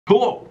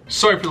Hello!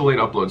 Sorry for the late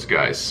uploads,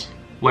 guys.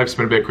 Life's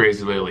been a bit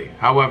crazy lately.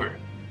 However,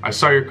 I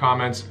saw your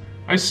comments.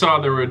 I saw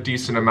there were a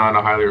decent amount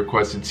of highly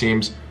requested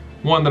teams.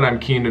 One that I'm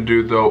keen to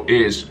do, though,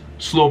 is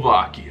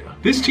Slovakia.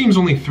 This team's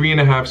only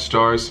 3.5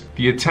 stars.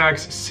 The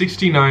attack's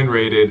 69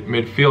 rated,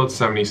 midfield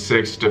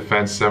 76,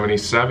 defense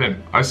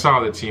 77. I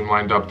saw the team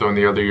lined up, though, in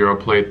the other Euro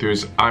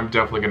playthroughs. I'm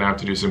definitely going to have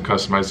to do some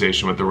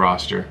customization with the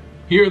roster.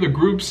 Here are the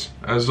groups.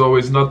 As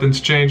always, nothing's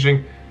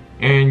changing.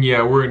 And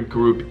yeah, we're in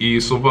Group E.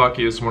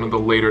 Slovakia is one of the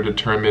later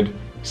determined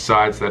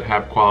sides that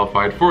have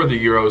qualified for the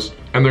Euros.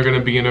 And they're going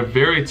to be in a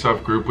very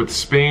tough group with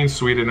Spain,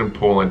 Sweden, and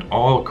Poland.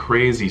 All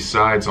crazy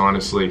sides,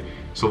 honestly.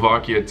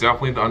 Slovakia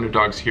definitely the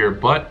underdogs here,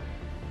 but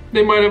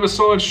they might have a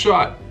solid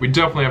shot. We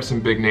definitely have some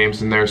big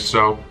names in there,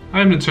 so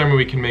I'm determined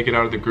we can make it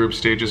out of the group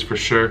stages for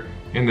sure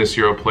in this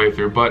Euro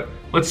playthrough. But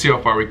let's see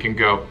how far we can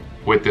go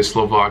with this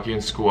Slovakian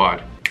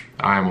squad.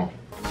 Ajmo.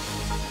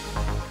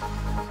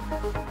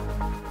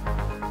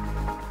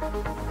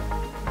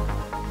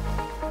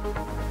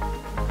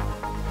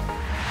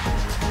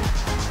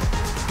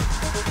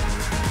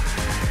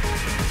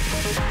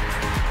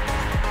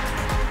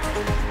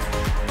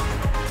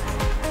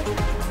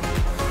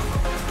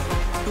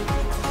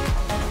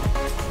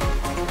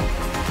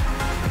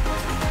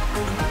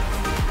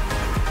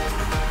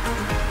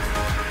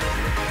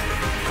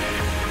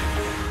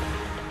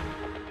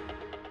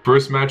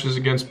 First match is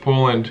against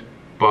Poland,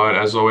 but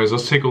as always,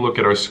 let's take a look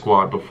at our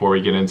squad before we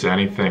get into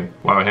anything.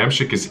 Wow,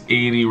 Hamšík is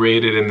 80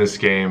 rated in this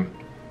game.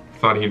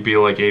 Thought he'd be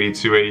like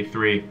 82,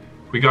 83.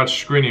 We got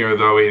Skriniar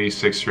though,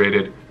 86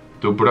 rated.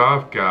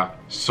 Dubravka,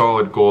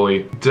 solid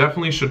goalie.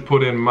 Definitely should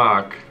put in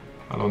Mak.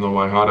 I don't know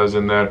why Hada's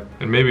in there.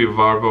 And maybe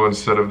Varbo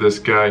instead of this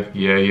guy.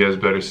 Yeah, he has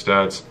better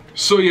stats.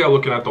 So yeah,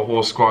 looking at the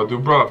whole squad,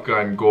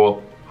 Dubravka in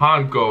goal.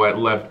 Hanko at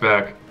left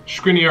back.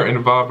 Skriniar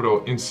and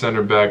Vavro in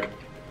center back.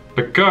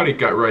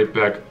 Pekarik at right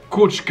back,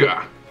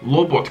 Kuchka,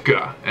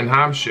 Lobotka, and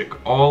Hamšík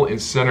all in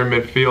center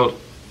midfield.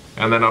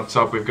 And then up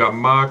top we've got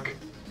Mak,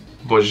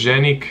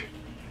 Boženík,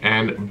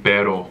 and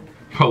Bero.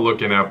 But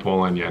looking at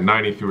Poland, yeah,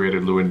 93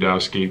 rated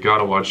Lewandowski,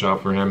 gotta watch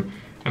out for him.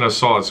 And a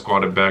solid squad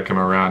to back him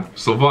around.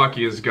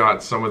 Slovakia's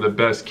got some of the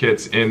best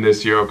kits in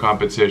this Euro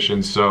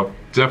competition, so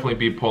definitely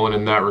beat Poland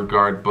in that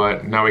regard,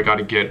 but now we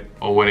gotta get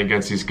a win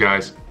against these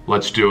guys.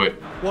 Let's do it.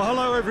 Well,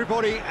 hello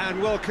everybody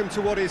and welcome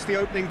to what is the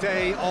opening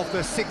day of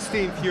the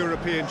 16th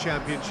European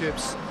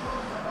Championships.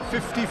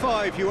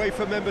 55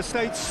 UEFA member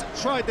states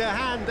tried their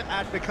hand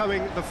at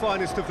becoming the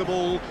finest of them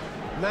all.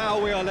 Now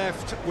we are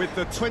left with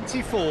the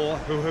 24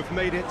 who have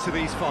made it to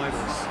these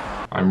finals.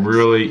 I'm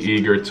really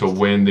eager to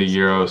win the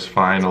Euros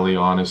finally,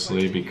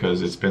 honestly,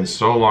 because it's been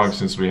so long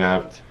since we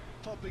have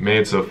made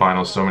it to the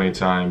finals so many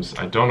times.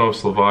 I don't know if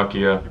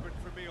Slovakia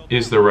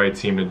is the right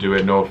team to do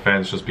it, no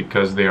offense, just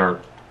because they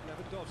are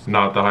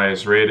not the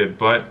highest rated,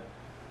 but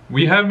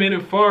we have made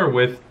it far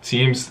with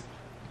teams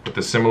with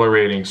a similar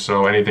rating,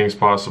 so anything's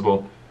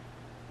possible.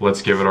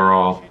 Let's give it our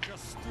all.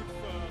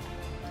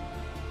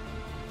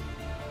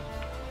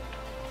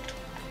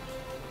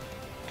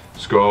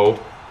 Let's go.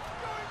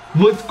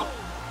 Let's go.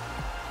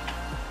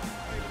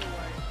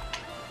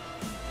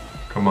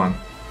 Come on.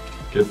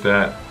 Get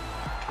that.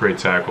 Great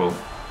tackle.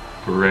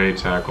 Great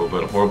tackle,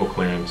 but horrible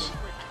clearance.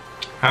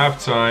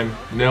 Halftime,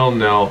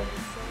 0-0.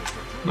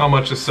 Not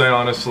much to say,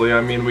 honestly. I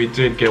mean, we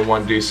did get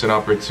one decent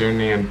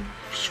opportunity and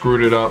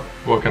screwed it up.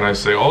 What can I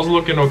say? All's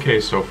looking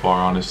okay so far,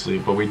 honestly,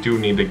 but we do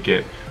need to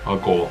get a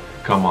goal.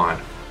 Come on.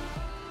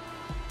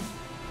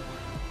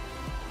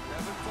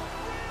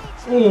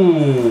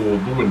 Ooh,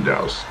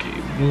 Lewandowski,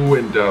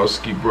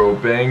 bro.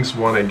 Bangs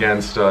one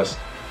against us.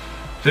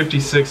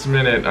 56th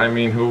minute. I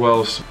mean, who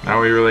else? Now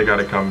we really got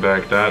to come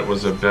back. That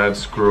was a bad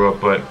screw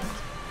up, but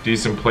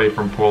decent play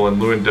from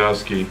Poland.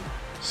 Lewandowski,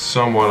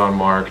 somewhat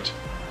unmarked.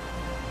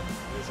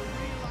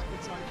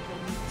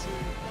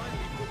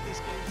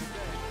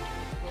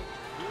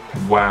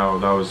 Wow,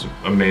 that was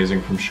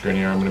amazing from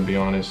Skriniar, I'm going to be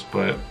honest,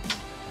 but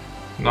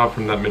not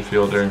from that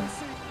midfielder.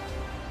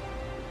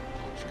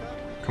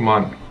 Come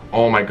on.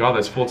 Oh my god,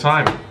 that's full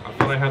time. I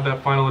thought I had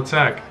that final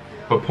attack.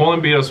 But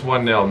Poland beat us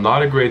 1-0.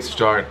 Not a great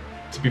start.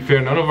 To be fair,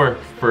 none of our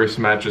first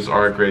matches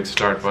are a great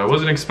start, but I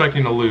wasn't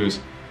expecting to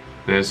lose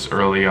this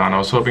early on. I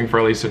was hoping for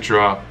at least a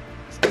draw.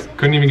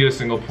 Couldn't even get a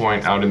single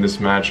point out in this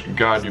match.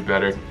 Gotta do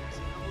better.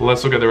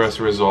 Let's look at the rest of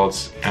the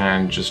results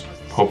and just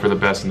hope for the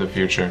best in the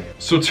future.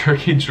 So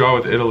Turkey draw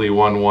with Italy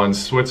 1-1,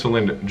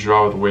 Switzerland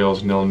draw with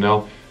Wales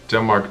 0-0,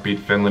 Denmark beat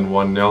Finland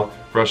 1-0,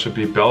 Russia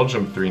beat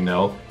Belgium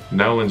 3-0,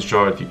 Netherlands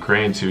draw with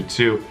Ukraine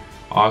 2-2,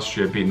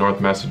 Austria beat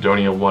North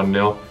Macedonia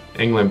 1-0,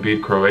 England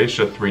beat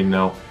Croatia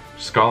 3-0,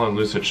 Scotland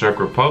lose to Czech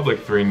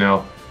Republic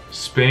 3-0,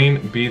 Spain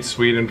beat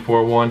Sweden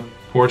 4-1,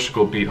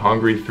 Portugal beat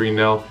Hungary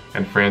 3-0,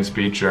 and France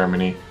beat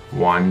Germany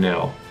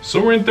 1-0.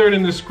 So we're in third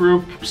in this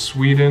group,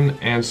 Sweden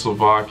and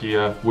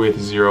Slovakia with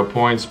 0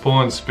 points,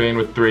 Poland, Spain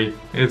with 3.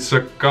 It's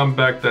a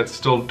comeback that's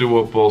still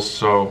doable,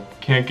 so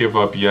can't give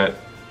up yet.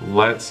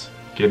 Let's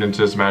get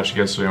into this match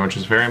against Sweden, which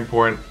is very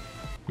important.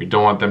 We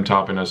don't want them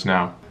topping us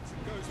now.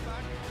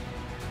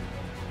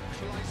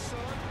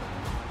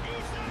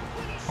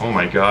 Oh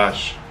my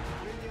gosh.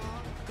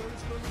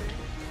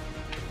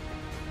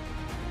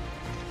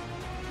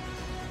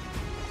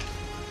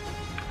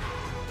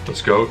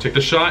 Let's go, take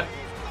the shot.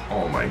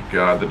 Oh my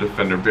god, the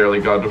defender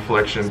barely got a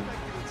deflection.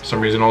 For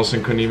some reason,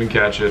 Olsen couldn't even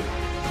catch it.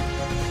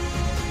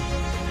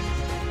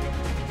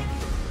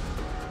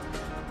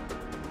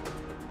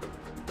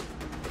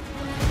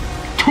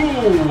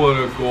 Oh, what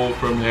a goal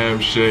from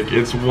Hamsik.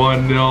 It's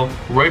 1-0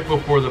 right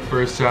before the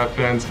first half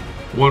ends.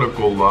 What a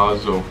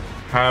golazo.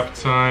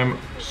 Halftime,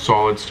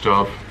 solid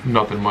stuff.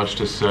 Nothing much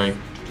to say.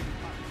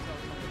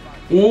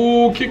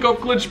 Oh, kickoff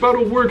glitch about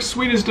to work.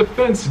 Sweden's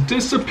defense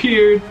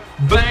disappeared.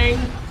 Bang!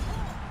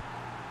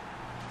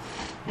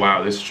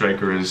 Wow, this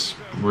striker is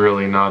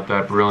really not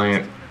that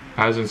brilliant.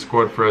 Hasn't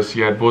scored for us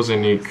yet.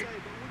 Bozenik.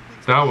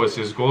 That was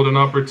his golden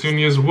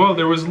opportunity as well.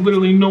 There was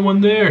literally no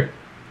one there.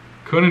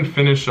 Couldn't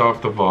finish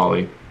off the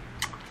volley.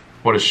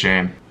 What a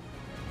shame.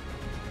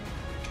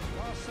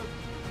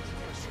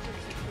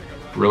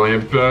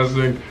 Brilliant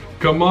passing.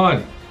 Come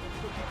on.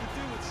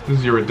 This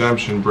is your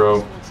redemption,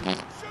 bro.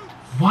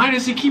 Why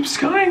does he keep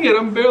skying it?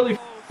 I'm barely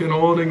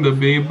holding the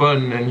B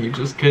button and he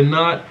just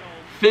cannot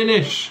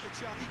finish.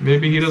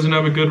 Maybe he doesn't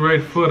have a good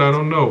right foot, I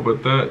don't know,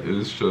 but that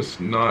is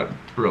just not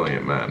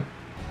brilliant, man.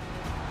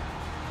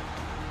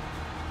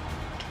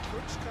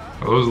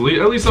 At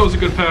least that was a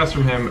good pass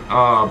from him,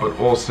 but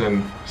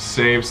Olsen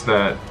saves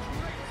that.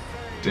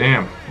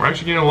 Damn, we're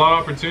actually getting a lot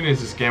of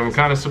opportunities this game. I'm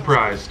kind of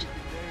surprised.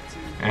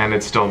 And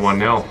it's still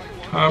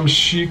 1-0.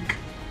 Chic.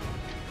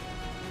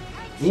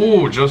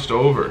 Ooh, just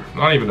over.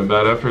 Not even a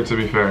bad effort, to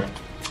be fair.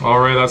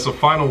 Alright, that's the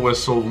final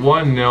whistle.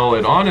 1-0.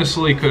 It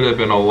honestly could have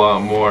been a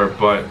lot more,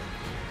 but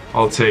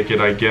I'll take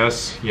it, I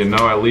guess. You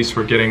know, at least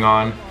we're getting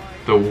on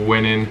the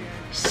winning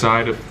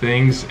side of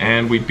things.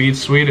 And we beat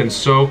Sweden,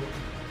 so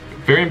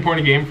very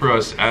important game for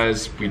us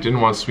as we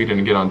didn't want Sweden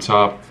to get on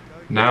top.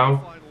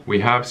 Now we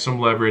have some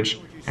leverage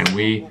and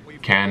we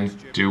can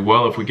do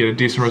well if we get a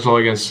decent result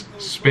against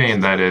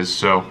Spain, that is.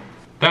 So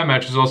that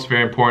match is also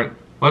very important.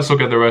 Let's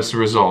look at the rest of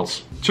the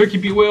results. Turkey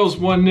beat Wales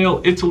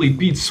 1-0. Italy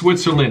beat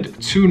Switzerland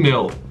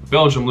 2-0.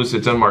 Belgium loses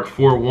to Denmark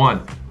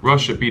 4-1.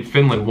 Russia beat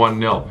Finland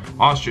 1-0.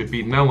 Austria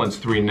beat Netherlands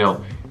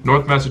 3-0.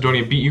 North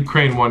Macedonia beat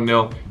Ukraine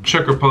 1-0.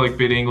 Czech Republic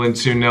beat England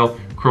 2-0.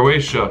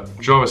 Croatia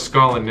draw with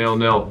Scotland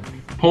 0-0.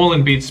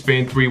 Poland beat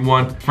Spain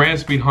 3-1.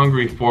 France beat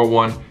Hungary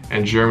 4-1.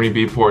 And Germany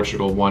beat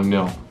Portugal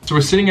 1-0. So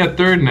we're sitting at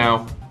third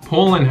now.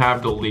 Poland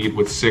have the lead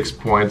with 6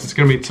 points. It's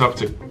going to be tough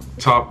to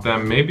top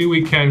them. Maybe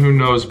we can, who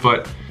knows,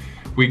 but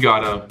we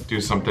gotta do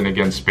something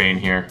against Spain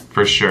here,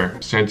 for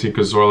sure. Santi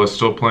Cazorla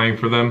still playing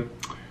for them.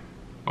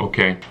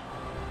 Okay.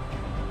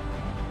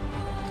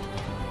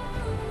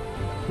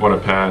 What a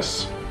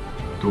pass.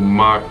 To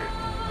Mak.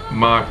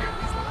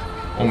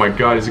 Oh my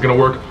god, is it gonna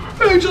work?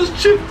 I just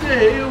chipped the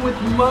hail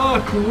with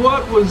Mak.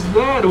 What was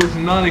that? I was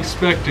not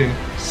expecting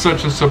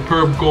such a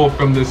superb goal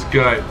from this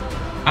guy.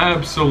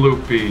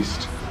 Absolute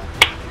beast.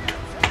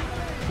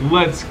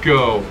 Let's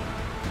go.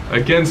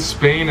 Against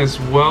Spain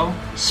as well.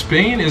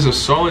 Spain is a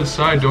solid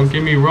side, don't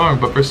get me wrong,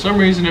 but for some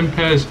reason in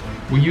PES,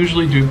 we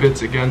usually do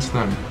bits against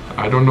them.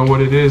 I don't know what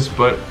it is,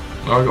 but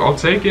I'll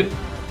take it.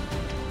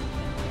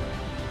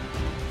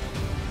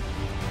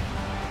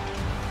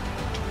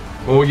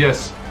 Oh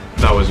yes,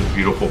 that was a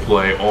beautiful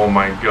play. Oh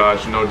my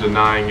gosh, no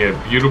denying it.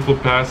 Beautiful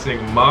passing.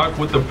 Mak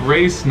with the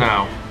brace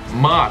now.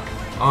 Mak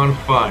on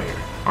fire.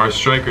 Our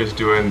striker's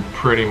doing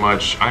pretty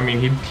much, I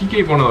mean, he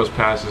gave one of those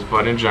passes,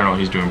 but in general,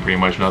 he's doing pretty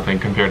much nothing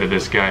compared to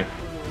this guy.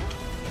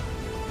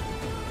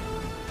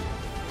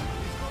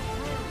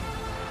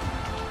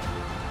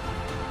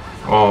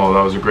 Oh,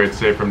 that was a great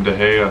save from De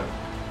Gea.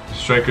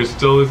 Striker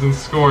still isn't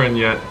scoring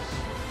yet.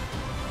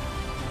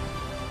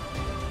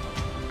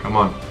 Come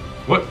on.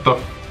 What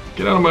the?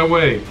 Get out of my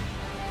way.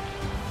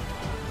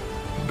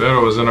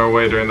 Vero was in our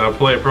way during that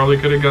play. Probably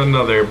could have got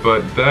another,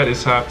 but that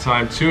is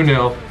halftime.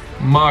 2-0.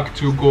 Mak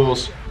 2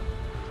 goals.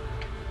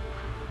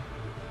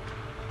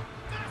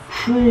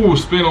 Whew,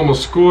 Spain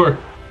almost scored.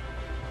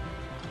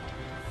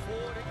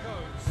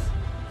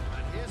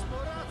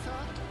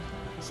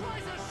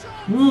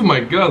 Oh my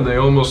god, they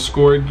almost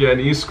scored again.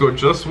 Isco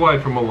just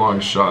wide from a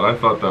long shot. I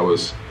thought that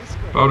was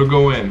about to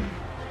go in.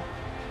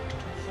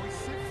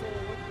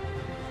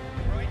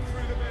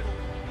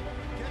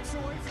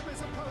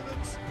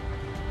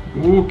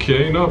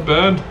 Okay, not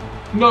bad.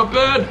 Not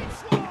bad.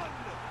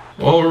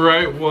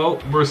 Alright, well,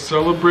 we're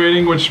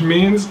celebrating, which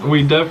means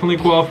we definitely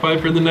qualify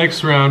for the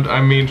next round. I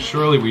mean,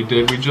 surely we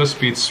did. We just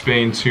beat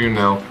Spain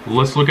 2-0.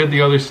 Let's look at the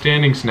other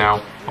standings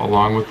now,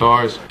 along with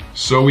ours.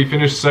 So we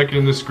finished second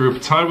in this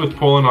group, tied with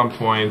Poland on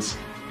points.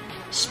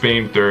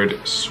 Spain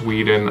third,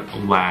 Sweden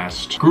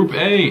last. Group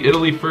A,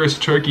 Italy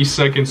first, Turkey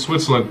second,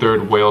 Switzerland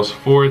third, Wales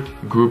fourth.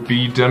 Group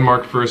B,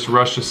 Denmark first,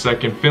 Russia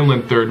second,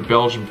 Finland third,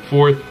 Belgium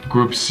fourth.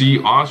 Group C,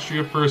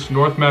 Austria first,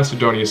 North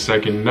Macedonia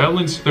second,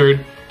 Netherlands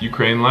third,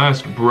 Ukraine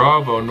last.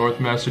 Bravo, North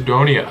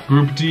Macedonia.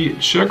 Group D,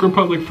 Czech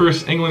Republic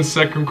first, England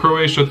second,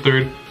 Croatia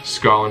third,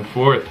 Scotland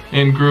fourth.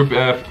 In Group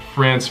F,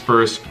 France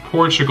first,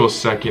 Portugal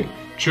second,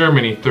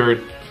 Germany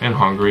third, and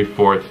Hungary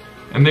fourth.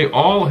 And they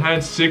all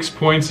had 6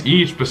 points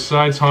each,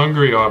 besides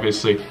Hungary,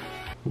 obviously.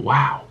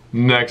 Wow.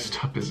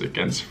 Next up is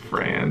against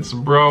France.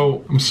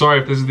 Bro, I'm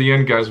sorry if this is the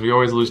end, guys. We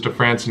always lose to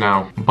France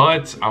now.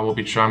 But I will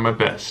be trying my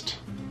best.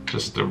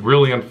 Just a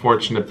really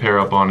unfortunate pair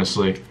up,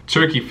 honestly.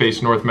 Turkey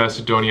faced North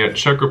Macedonia,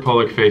 Czech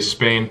Republic faced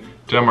Spain,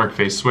 Denmark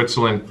faced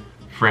Switzerland,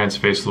 France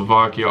faced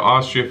Slovakia,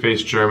 Austria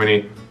faced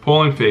Germany,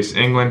 Poland faced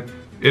England,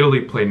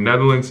 Italy played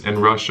Netherlands, and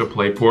Russia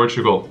played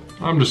Portugal.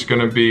 I'm just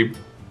gonna be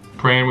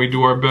praying we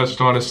do our best,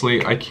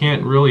 honestly. I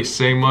can't really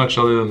say much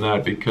other than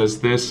that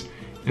because this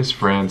is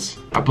France.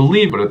 I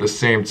believe, but at the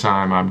same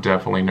time, I'm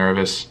definitely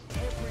nervous.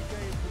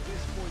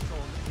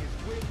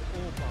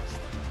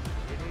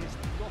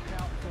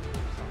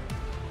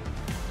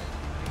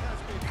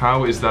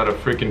 How is that a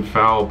freaking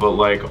foul, but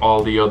like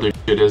all the other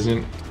shit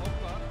isn't?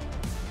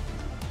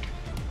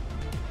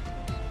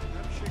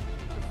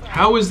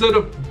 How is that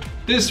a...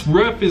 This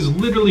ref is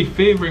literally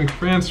favoring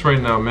France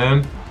right now,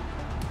 man.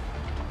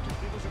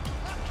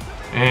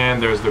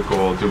 And there's the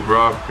goal.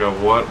 Dubravka,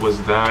 what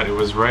was that? It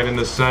was right in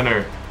the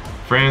center.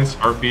 France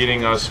are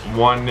beating us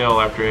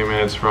 1-0 after 8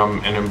 minutes from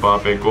an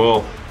Mbappe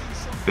goal.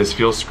 This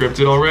feels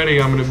scripted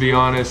already, I'm gonna be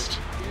honest.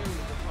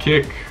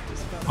 Kick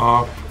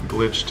off,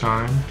 glitch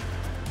time.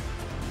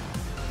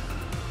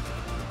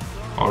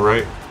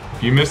 Alright,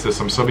 if you missed this,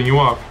 I'm subbing you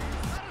off.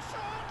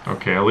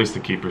 Okay, at least the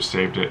keeper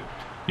saved it.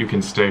 You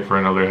can stay for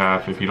another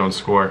half if you don't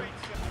score.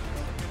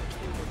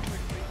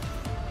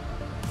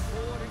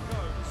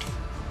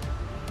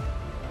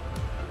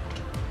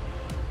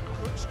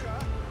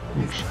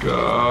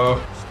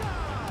 Kuchka.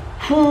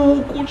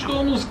 Kuchka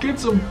almost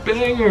gets a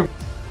banger.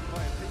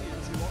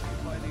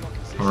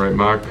 Alright,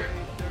 Mark.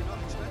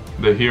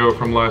 The hero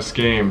from last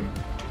game.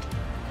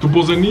 To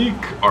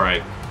Bozanik.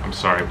 Alright. I'm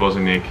sorry,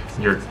 Bozanik,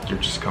 you're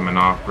just coming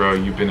off, bro.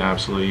 You've been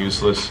absolutely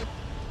useless.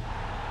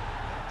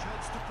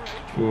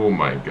 Oh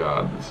my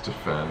god, this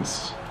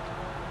defense.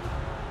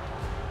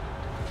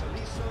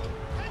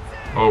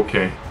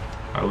 Okay,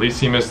 at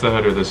least he missed the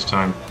header this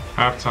time.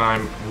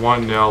 Halftime,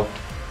 1-0.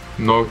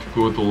 Not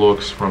good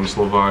looks from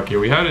Slovakia.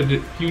 We had a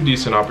few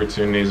decent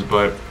opportunities,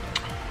 but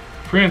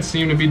France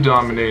seemed to be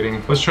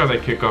dominating. Let's try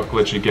that kickoff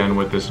glitch again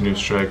with this new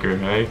striker,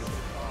 hey?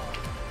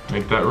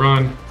 Make that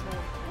run.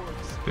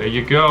 There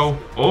you go.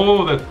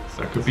 Oh, that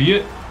could be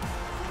it.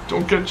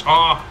 Don't get...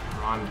 Ah,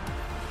 run.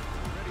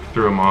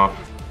 Threw him off.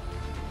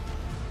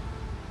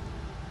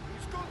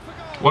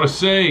 What a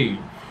save.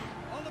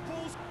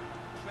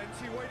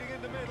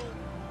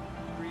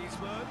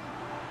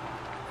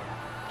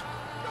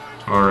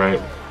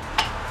 Alright.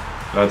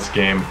 That's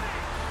game.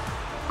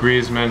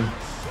 Griezmann.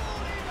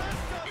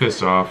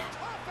 Piss off.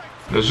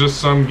 There's just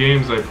some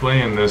games I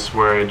play in this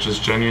where it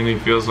just genuinely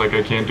feels like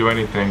I can't do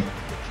anything.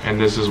 And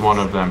this is one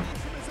of them.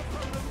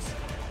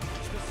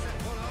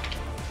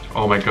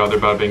 Oh my god, they're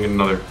about to bang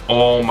another.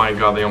 Oh my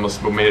god, they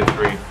almost made it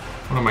 3.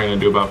 What am I gonna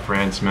do about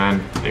France,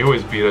 man? They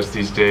always beat us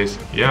these days.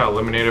 Yeah,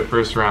 eliminated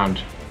first round.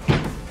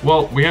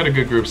 Well, we had a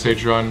good group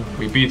stage run.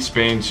 We beat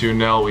Spain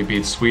 2-0. We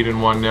beat Sweden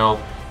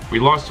 1-0. We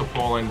lost to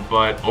Poland,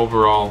 but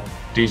overall,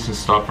 decent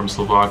stuff from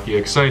Slovakia.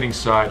 Exciting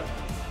side.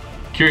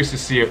 Curious to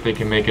see if they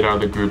can make it out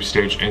of the group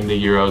stage in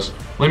the Euros.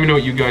 Let me know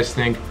what you guys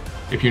think.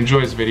 If you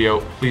enjoyed this video,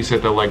 please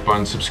hit that like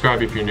button,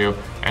 subscribe if you're new,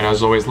 and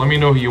as always, let me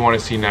know who you want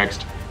to see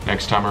next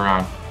time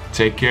around.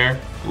 Take care,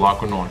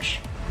 Lako Noć.